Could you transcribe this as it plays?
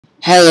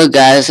Hello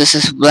guys, this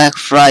is Black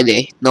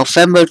Friday,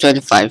 November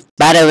 25.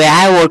 By the way,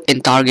 I work in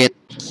Target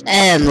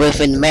and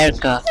live in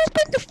America.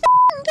 Open the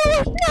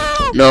f***ing door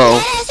now! No.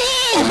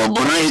 I'm a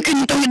break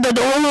into the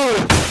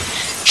door!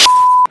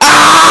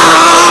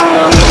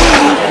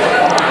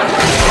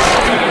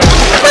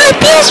 My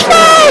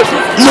PS5!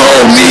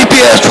 No, me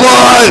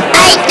PS1!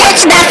 I get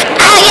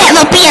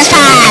the PS5!